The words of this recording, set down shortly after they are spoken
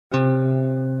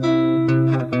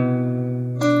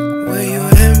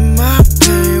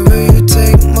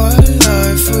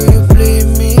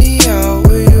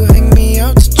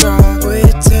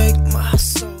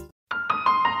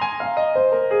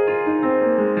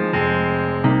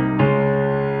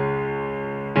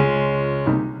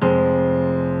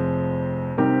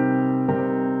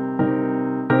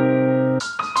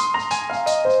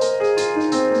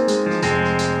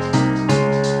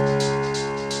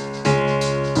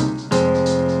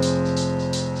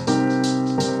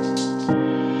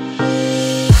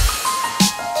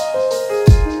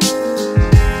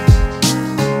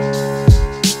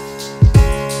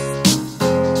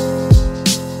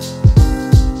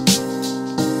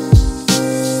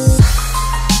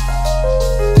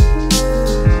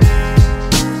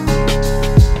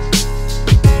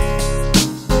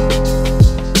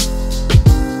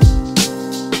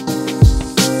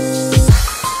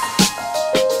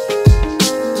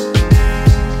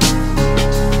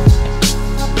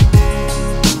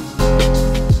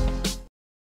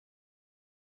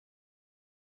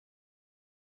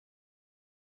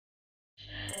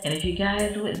And if you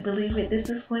guys wouldn't believe it, this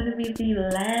is going to be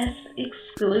the last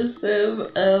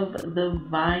exclusive of the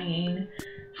Vying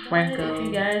Franco. If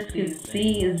you guys can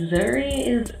see, Zuri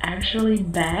is actually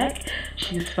back.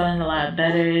 She's feeling a lot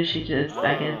better. She just,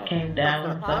 I guess, came down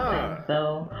with something.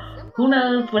 So who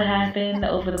knows what happened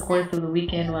over the course of the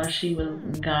weekend while she was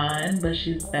gone, but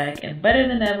she's back and better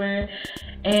than ever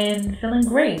and feeling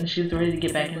great, and she's ready to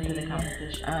get back into the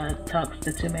competition. Talks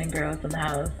to two main girls in the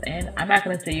house, and I'm not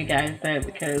going to tell you guys that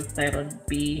because that'll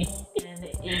be... And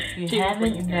if you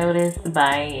haven't noticed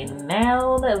by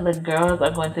now, the girls are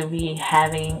going to be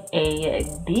having a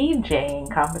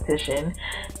DJing competition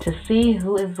to see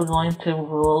who is going to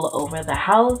rule over the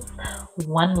house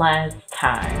one last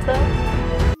time.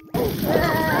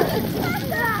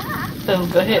 So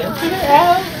go ahead and figure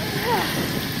out.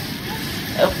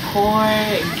 Poor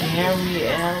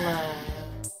Gabriella.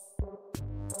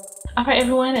 Alright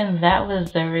everyone, and that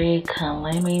was Zuri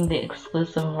claiming the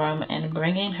exclusive room and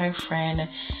bringing her friend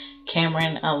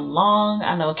Cameron along.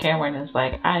 I know Cameron is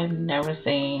like, I've never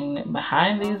seen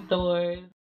behind these doors.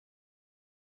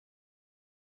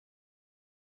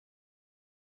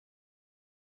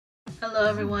 Hello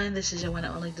everyone, this is your one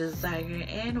and only Desire,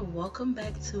 and welcome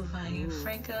back to Vying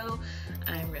Franco.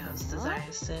 I'm your host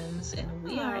DesireSimss, and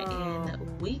we are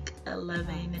in week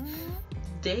 11,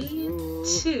 day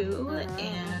 2,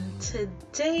 and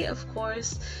today, of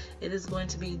course, it is going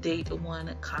to be date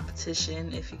 1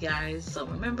 competition. If you guys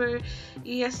don't remember,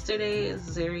 yesterday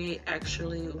Zuri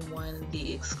actually won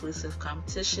the exclusive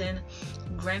competition,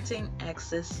 granting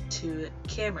access to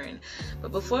Cameron.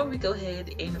 But before we go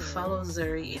ahead and follow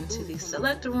Zuri into the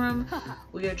select room,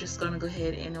 we are just going to go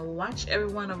ahead and watch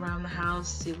everyone around the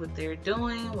house, see what they're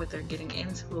doing, what they're getting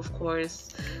into, of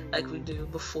course, like we do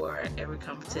before every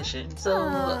competition.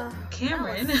 So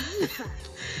Cameron,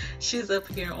 she's up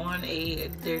here on a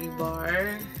dirty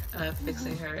bar,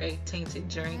 fixing her a tainted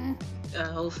drink.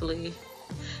 Hopefully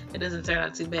it doesn't turn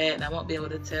out too bad, and I won't be able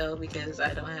to tell because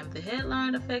I don't have the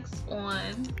headline effects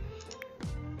on.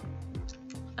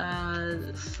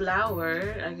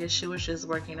 Flower, I guess she was just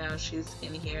working out. She's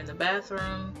in here in the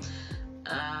bathroom.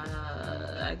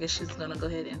 I guess she's gonna go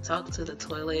ahead and talk to the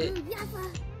toilet.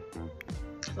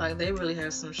 Like, they really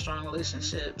have some strong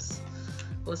relationships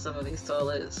with some of these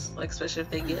toilets, like especially if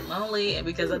they get lonely, and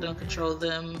because I don't control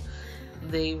them,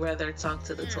 they rather talk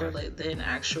to the toilet than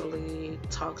actually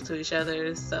talk to each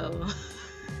other. So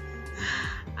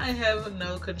I have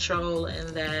no control in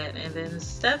that. And then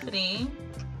Stephanie,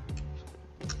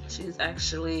 she's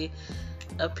actually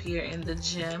up here in the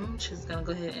gym. She's gonna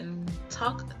go ahead and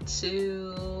talk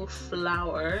to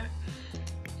Flower.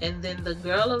 And then the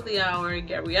girl of the hour,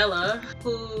 Gabriella,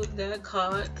 who got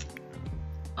caught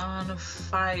on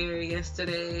fire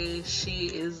yesterday, she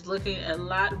is looking a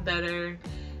lot better,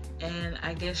 and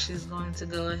I guess she's going to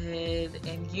go ahead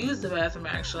and use the bathroom.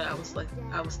 Actually, I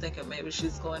was thinking maybe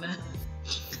she's going to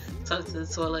talk to the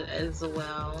toilet as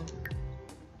well.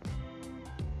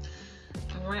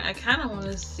 Alright, I kind of want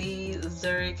to see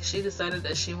Zuri, because she decided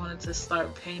that she wanted to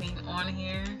start painting on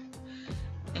here,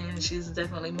 and she's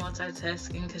definitely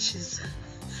multitasking because she's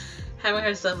having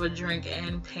herself a drink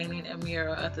and painting a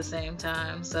mural at the same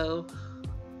time. So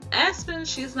Aspen,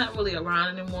 she's not really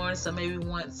around anymore, so maybe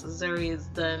once Zuri is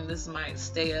done, this might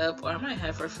stay up, or I might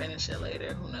have her finish it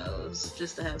later, who knows,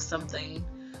 just to have something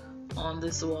on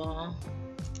this wall.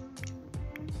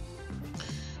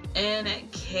 And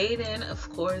Caden, of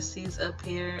course, he's up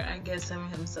here, I guess, having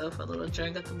himself a little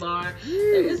drink at the bar.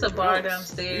 There is a bar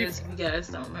downstairs, if you guys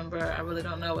don't remember. I really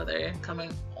don't know whether they're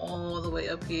coming all the way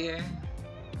up here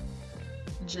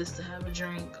just to have a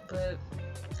drink, but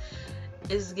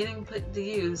it's getting put to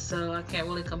use, so I can't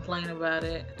really complain about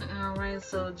it. Alright,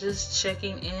 so just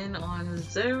checking in on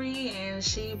Zuri, and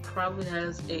she probably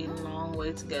has a long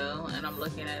way to go, and I'm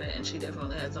looking at it and she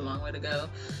definitely has a long way to go,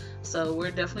 so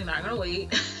we're definitely not gonna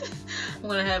wait. I'm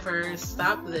gonna have her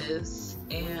stop this,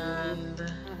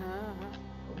 and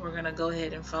we're gonna go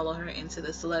ahead and follow her into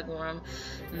the select room.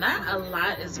 Not a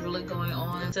lot is really going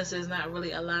on since there's not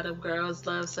really a lot of girls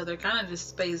left, so they're kind of just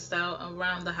spaced out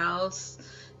around the house.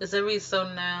 It's every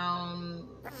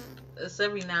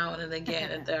now and then again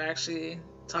that they actually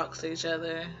talk to each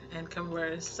other and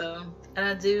converse. So, and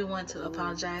I do want to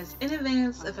apologize in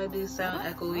advance if I do sound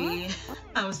echoey.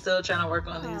 I'm still trying to work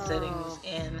on these settings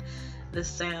and the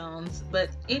sounds. But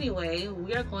anyway,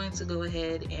 we are going to go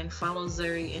ahead and follow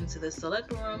Zuri into the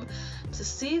select room to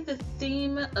see the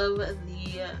theme of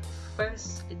the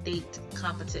first date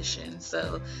competition.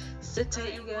 So sit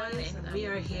tight, you guys, and we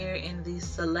are here in the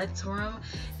select room.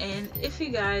 And if you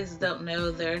guys don't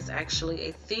know, there's actually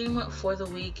a theme for the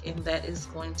week, and that is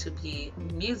going to be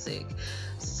music.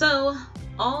 So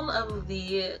all of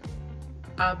the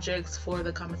objects for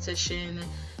the competition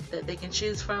that they can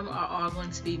choose from are all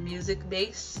going to be music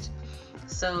based.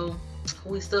 So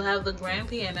we still have the grand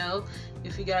piano,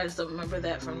 if you guys don't remember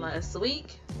that from last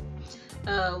week.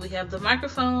 We have the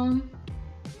microphone,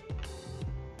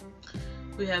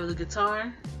 we have the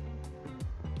guitar,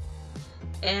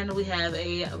 and we have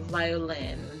a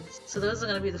violin. So those are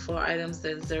going to be the 4 items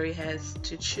that Zuri has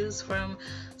to choose from.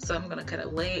 So I'm going to cut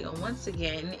away once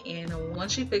again, and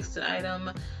once she picks an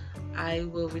item, I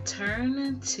will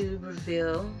return to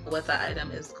reveal what the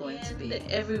item is going to be.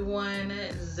 Everyone,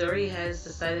 Zuri has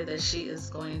decided that she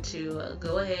is going to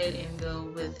go ahead and go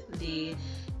with the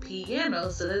piano.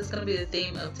 So that's going to be the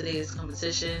theme of today's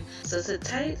competition. So sit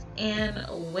tight, and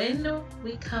when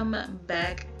we come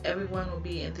back, everyone will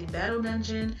be in the battle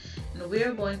dungeon, and we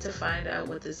are going to find out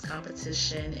what this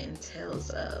competition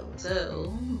entails of.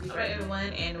 So, alright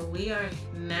everyone, and we are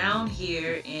now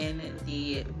here in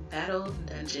the battle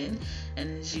dungeon,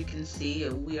 and as you can see,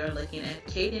 we are looking at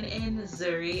Kaden and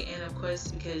Zuri. And of course,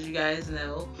 because you guys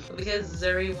know, because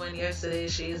Zuri won yesterday,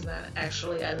 she is not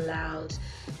actually allowed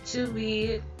to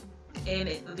be in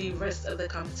the rest of the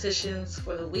competitions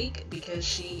for the week, because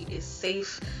she is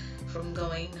safe from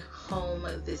going home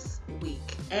this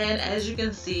week. And as you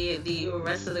can see, the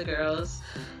rest of the girls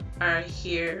are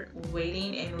here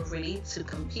waiting and ready to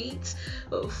compete.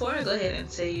 But before I go ahead and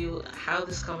tell you how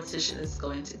this competition is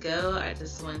going to go, I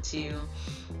just want to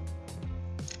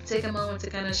take a moment to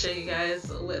kind of show you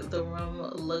guys what the room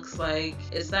looks like.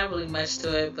 It's not really much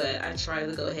to it, but I tried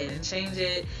to go ahead and change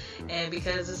it. And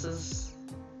because this is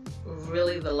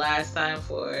really the last time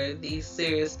for the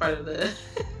serious part of the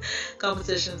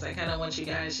competitions, I kind of want you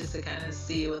guys just to kind of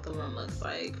see what the room looks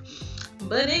like.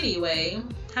 But anyway,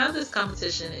 how this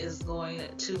competition is going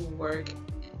to work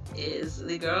is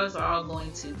the girls are all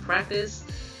going to practice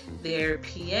their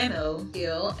piano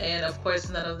skill, and of course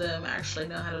none of them actually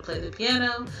know how to play the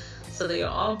piano, so they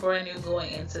are all brand new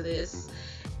going into this.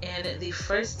 And the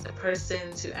first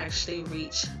person to actually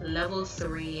reach level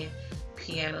 3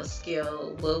 piano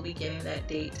skill will be getting that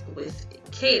date with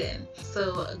Kaden.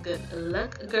 So good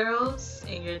luck, girls,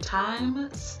 and your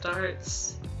time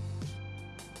starts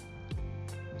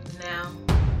now.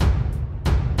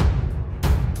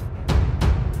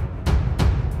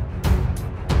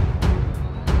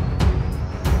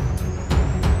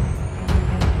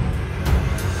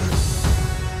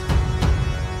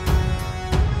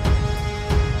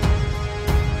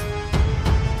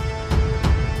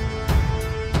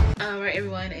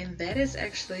 Everyone, and that is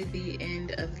actually the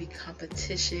end of the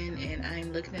competition, and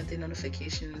I'm looking at the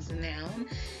notifications now,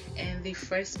 and the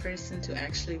first person to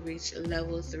actually reach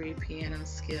level 3 piano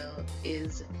skill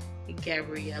is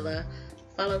Gabriella,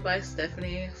 followed by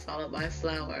Stephanie, followed by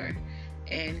Flower,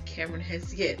 and Cameron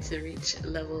has yet to reach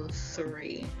level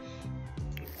 3.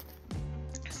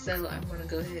 So I'm going to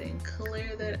go ahead and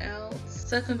clear that out.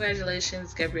 So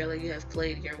congratulations, Gabriella, you have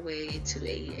played your way to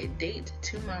a date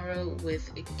tomorrow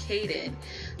with Kaden.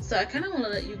 So I kind of want to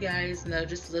let you guys know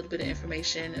just a little bit of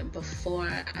information before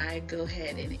I go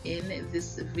ahead and end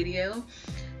this video.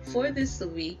 For this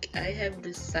week, I have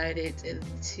decided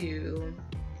to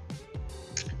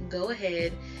go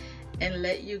ahead and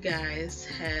let you guys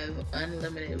have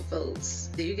unlimited votes.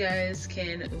 So you guys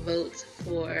can vote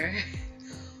for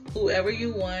whoever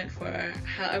you want for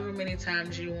however many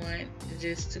times you want,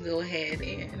 just to go ahead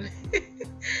and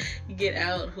get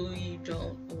out who you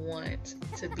don't want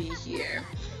to be here.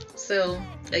 So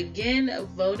again,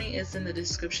 voting is in the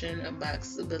description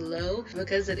box below.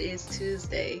 Because it is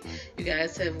Tuesday, you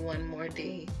guys have one more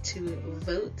day to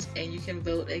vote, and you can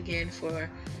vote again for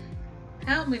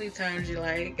how many times you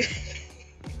like.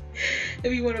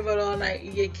 If you want to vote all night,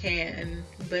 you can,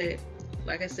 but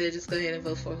like I said, just go ahead and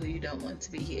vote for who you don't want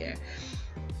to be here.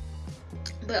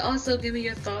 But also give me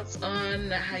your thoughts on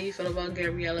how you feel about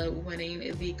Gabriella winning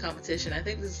the competition. I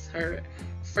think this is her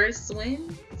first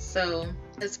win, so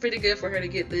it's pretty good for her to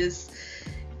get this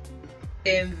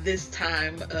in this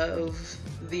time of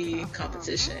the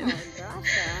competition.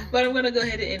 But I'm gonna go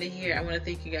ahead and end it here. I want to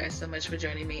thank you guys so much for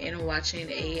joining me and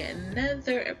watching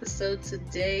another episode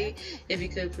today. If you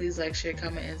could, please like, share,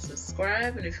 comment, and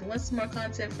subscribe. And if you want some more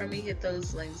content from me, hit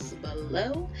those links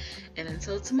below. And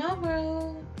until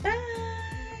tomorrow, bye.